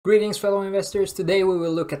Greetings fellow investors, today we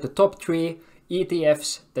will look at the top 3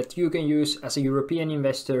 ETFs that you can use as a European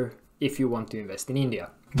investor if you want to invest in India.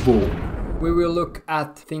 Boom! We will look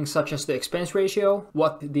at things such as the expense ratio,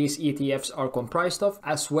 what these ETFs are comprised of,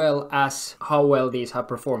 as well as how well these have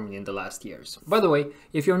performed in the last years. By the way,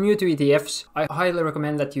 if you're new to ETFs, I highly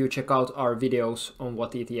recommend that you check out our videos on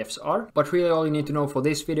what ETFs are. But really all you need to know for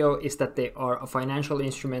this video is that they are a financial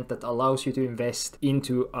instrument that allows you to invest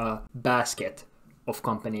into a basket of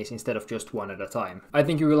companies instead of just one at a time. I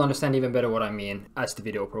think you will understand even better what I mean as the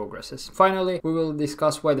video progresses. Finally, we will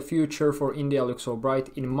discuss why the future for India looks so bright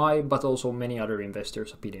in my, but also many other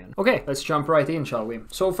investors' opinion. Okay, let's jump right in, shall we?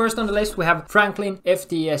 So first on the list we have Franklin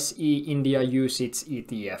FTSE India UCITS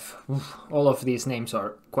ETF. All of these names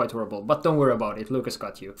are quite horrible, but don't worry about it, Lucas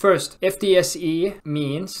got you. First, FTSE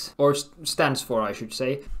means, or stands for I should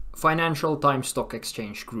say, Financial Times Stock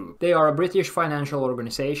Exchange Group. They are a British financial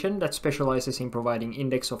organization that specializes in providing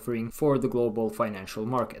index offering for the global financial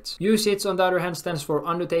markets. UCITS, on the other hand, stands for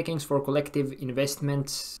Undertakings for Collective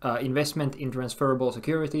Investment in Transferable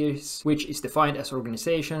Securities, which is defined as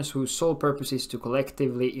organizations whose sole purpose is to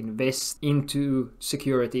collectively invest into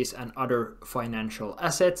securities and other financial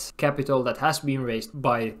assets, capital that has been raised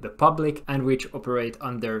by the public and which operate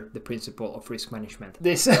under the principle of risk management.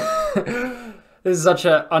 This is such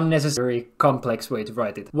an unnecessary complex way to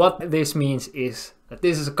write it. What this means is that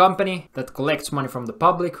this is a company that collects money from the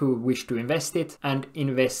public who wish to invest it and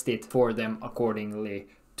invest it for them accordingly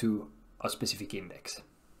to a specific index.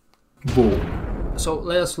 Boom. So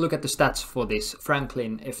let us look at the stats for this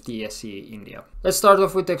Franklin FTSE India. Let's start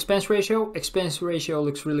off with the expense ratio. Expense ratio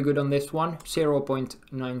looks really good on this one,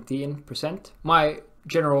 0.19%. My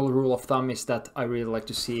general rule of thumb is that I really like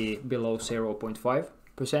to see below 0.5%.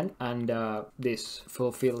 And this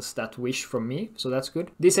fulfills that wish from me, so that's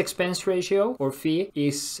good. This expense ratio or fee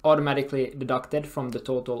is automatically deducted from the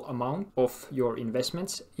total amount of your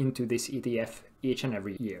investments into this ETF each and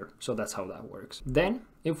every year, so that's how that works. Then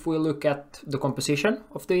if we look at the composition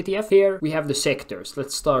of the ETF, here we have the sectors.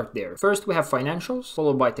 Let's start there. First we have financials,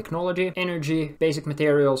 followed by technology, energy, basic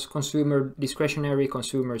materials, consumer discretionary,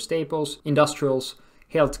 consumer staples, industrials,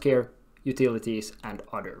 healthcare, utilities and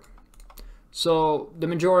other. So the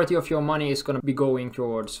majority of your money is going to be going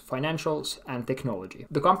towards financials and technology.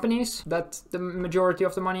 The companies that the majority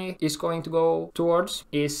of the money is going to go towards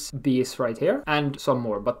is these right here and some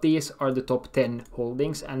more, but these are the top 10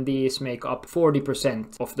 holdings and these make up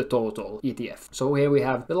 40% of the total ETF. So here we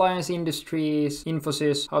have Reliance Industries,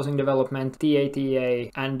 Infosys, Housing Development,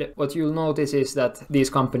 TATA, and what you'll notice is that these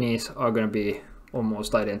companies are going to be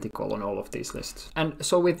almost identical on all of these lists. And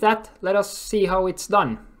so with that, let us see how it's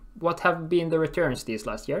done. What have been the returns these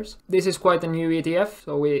last years? This is quite a new ETF,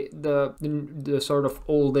 so the sort of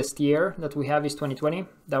oldest year that we have is 2020.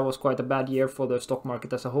 That was quite a bad year for the stock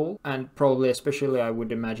market as a whole, and probably especially I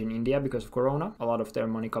would imagine India because of Corona. A lot of their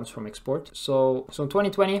money comes from export. So in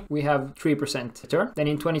 2020 we have 3% return. Then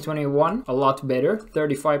in 2021 a lot better,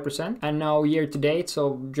 35%, and now year to date,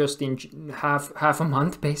 so just in half a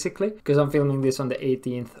month basically, because I'm filming this on the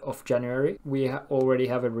 18th of January, we already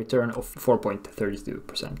have a return of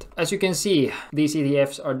 4.32%. As you can see, these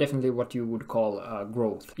ETFs are definitely what you would call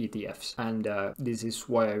growth ETFs, and this is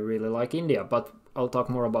why I really like India, but I'll talk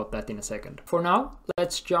more about that in a second. For now,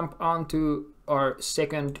 let's jump on to our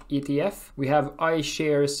second ETF. We have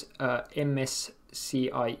iShares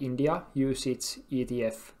MSCI India UCITS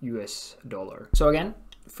ETF US dollar. So again,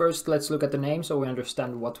 first, let's look at the name so we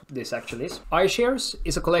understand what this actually is. iShares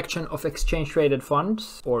is a collection of exchange-traded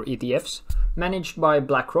funds, or ETFs, managed by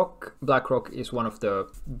BlackRock. BlackRock is one of the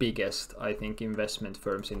biggest, I think, investment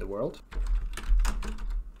firms in the world.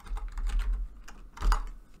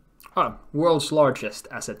 World's largest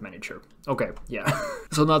asset manager. Okay, yeah.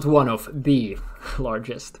 So not one of, the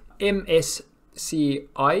largest.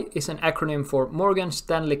 MSCI is an acronym for Morgan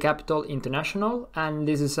Stanley Capital International, and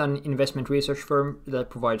this is an investment research firm that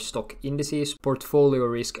provides stock indices, portfolio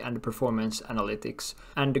risk and performance analytics,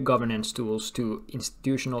 and governance tools to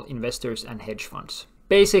institutional investors and hedge funds.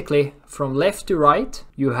 Basically, from left to right,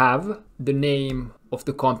 you have the name of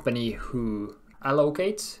the company who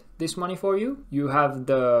allocates this money for you. You have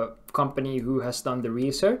the company who has done the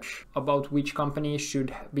research about which companies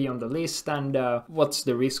should be on the list and what's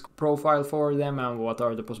the risk profile for them and what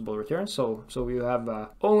are the possible returns. So you have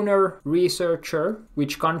owner, researcher,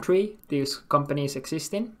 which country these companies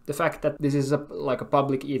exist in, the fact that this is like a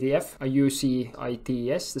public ETF, a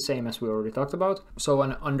UCITS, the same as we already talked about, so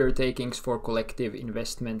an undertakings for collective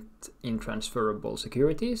investment in transferable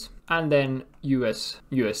securities, and then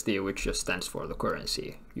USD, which just stands for the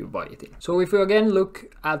currency you buy it in. So if we again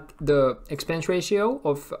look at the expense ratio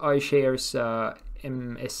of iShares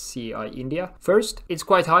MSCI India. First, it's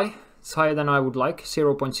quite high. It's higher than I would like,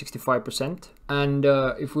 0.65%. And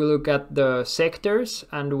if we look at the sectors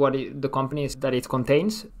and the companies that it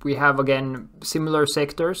contains, we have again similar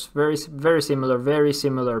sectors, very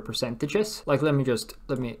similar percentages. Like let me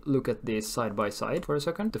look at this side by side for a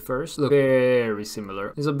second. The first look very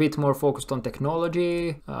similar. It's a bit more focused on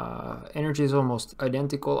technology. Energy is almost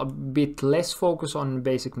identical. A bit less focus on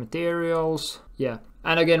basic materials. Yeah,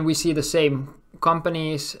 and again we see the same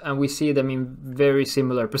companies and we see them in very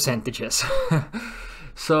similar percentages.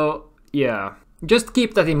 So yeah, just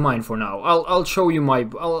keep that in mind for now. I'll show you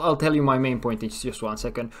I'll tell you my main point in just 1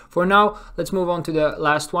 second. For now, let's move on to the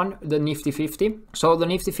last one, the Nifty 50. So the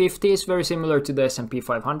Nifty 50 is very similar to the S&P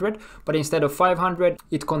 500, but instead of 500,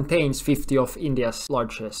 it contains 50 of India's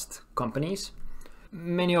largest companies.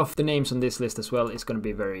 Many of the names on this list as well is going to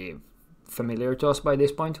be very familiar to us by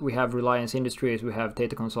this point. We have Reliance Industries, we have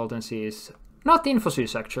Data Consultancies, not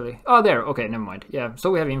Infosys actually. Oh, there, okay, never mind. Yeah,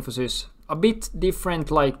 so we have Infosys. A bit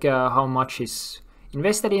different, like how much is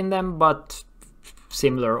invested in them, but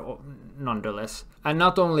similar nonetheless. And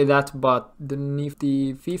not only that, but the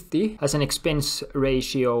Nifty 50 has an expense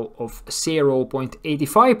ratio of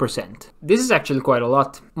 0.85%. This is actually quite a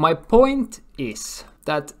lot. My point is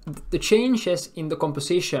that the changes in the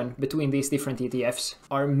composition between these different ETFs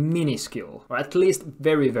are minuscule, or at least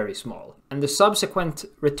very small. And the subsequent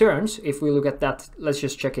returns, if we look at that, let's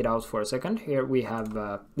just check it out for a second. Here we have,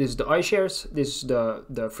 this is the iShares, this is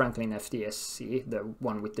the Franklin FTSE, the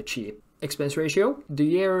one with the cheap expense ratio. The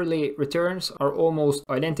yearly returns are almost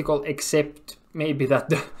identical, except maybe that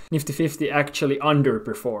the Nifty 50 actually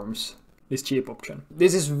underperforms this cheap option.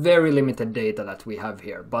 This is very limited data that we have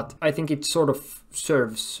here, but I think it sort of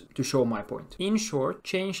serves to show my point. In short,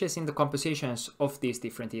 changes in the compositions of these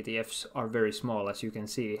different ETFs are very small, as you can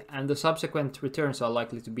see, and the subsequent returns are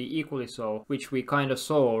likely to be equally so, which we kind of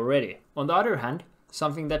saw already. On the other hand,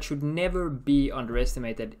 something that should never be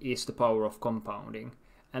underestimated is the power of compounding.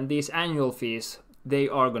 And these annual fees, they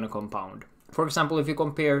are going to compound. For example, if you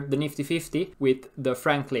compare the Nifty 50 with the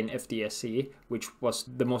Franklin FTSE, which was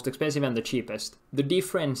the most expensive and the cheapest, the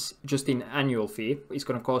difference just in annual fee is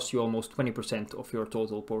going to cost you almost 20% of your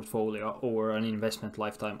total portfolio over an investment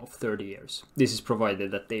lifetime of 30 years. This is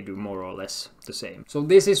provided that they do more or less the same. So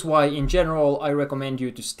this is why in general I recommend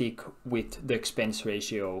you to stick with the expense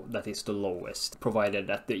ratio that is the lowest, provided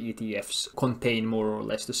that the ETFs contain more or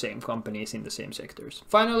less the same companies in the same sectors.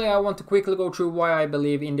 Finally, I want to quickly go through why I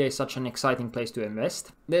believe India is such an exciting place to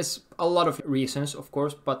invest. There's a lot of reasons, of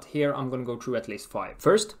course, but here I'm going to go through at least 5.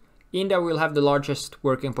 First, India will have the largest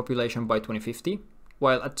working population by 2050,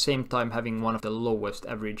 while at the same time having one of the lowest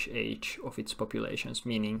average age of its populations,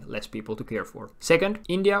 meaning less people to care for. Second,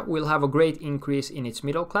 India will have a great increase in its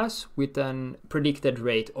middle class with an predicted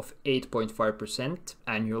rate of 8.5%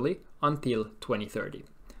 annually until 2030.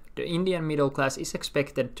 The Indian middle class is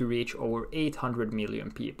expected to reach over 800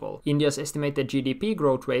 million people. India's estimated GDP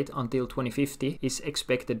growth rate until 2050 is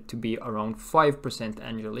expected to be around 5%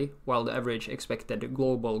 annually, while the average expected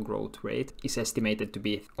global growth rate is estimated to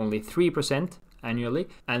be only 3% annually,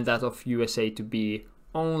 and that of USA to be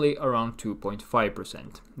only around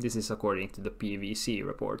 2.5%. This is according to the PwC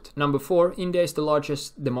report. Number 4, India is the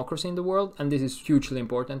largest democracy in the world, and this is hugely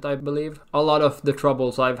important, I believe. A lot of the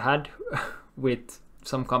troubles I've had with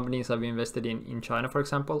some companies I've invested in China, for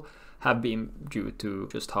example, have been due to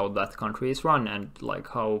just how that country is run and like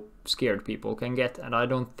how scared people can get, and I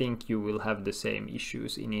don't think you will have the same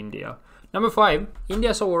issues in India. Number 5,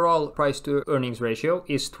 India's overall price to earnings ratio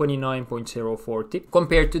is 29.040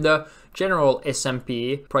 compared to the general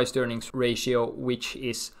S&P price to earnings ratio, which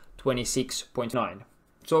is 26.9.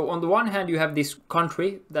 So on the one hand, you have this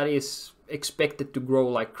country that is expected to grow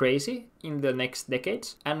like crazy in the next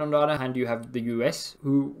decades, and on the other hand you have the US,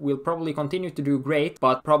 who will probably continue to do great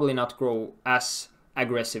but probably not grow as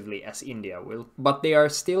aggressively as India will, but they are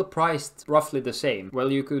still priced roughly the same. Well,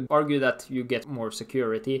 you could argue that you get more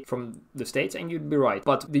security from the States, and you'd be right,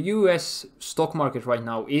 but the US stock market right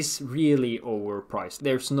now is really overpriced.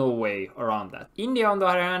 There's no way around that. India, on the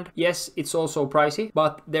other hand, yes, it's also pricey,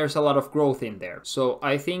 but there's a lot of growth in there. So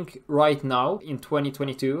I think right now in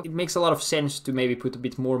 2022 it makes a lot of sense to maybe put a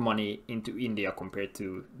bit more money into India compared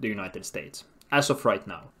to the United States. As of right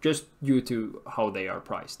now, just due to how they are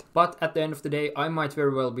priced. But at the end of the day, I might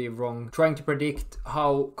very well be wrong. Trying to predict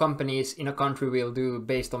how companies in a country will do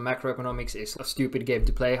based on macroeconomics is a stupid game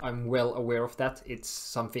to play. I'm well aware of that. It's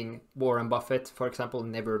something Warren Buffett, for example,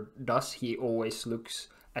 never does. He always looks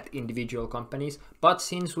at individual companies. But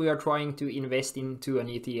since we are trying to invest into an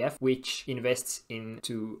ETF which invests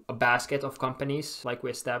into a basket of companies like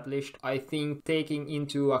we established, I think taking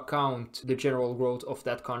into account the general growth of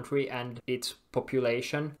that country and its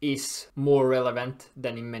population is more relevant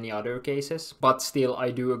than in many other cases. But still,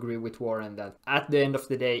 I do agree with Warren that at the end of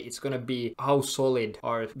the day, it's going to be how solid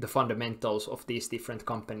are the fundamentals of these different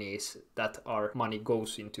companies that our money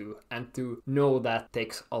goes into. And to know that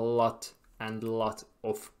takes a lot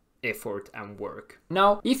of effort and work.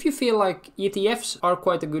 Now, if you feel like ETFs are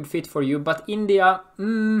quite a good fit for you, but India,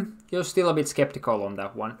 you're still a bit skeptical on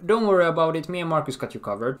that one, don't worry about it. Me and Marcus got you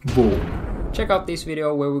covered. Boom. Check out this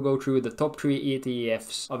video where we go through the top 3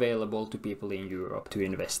 ETFs available to people in Europe to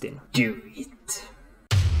invest in. Do it!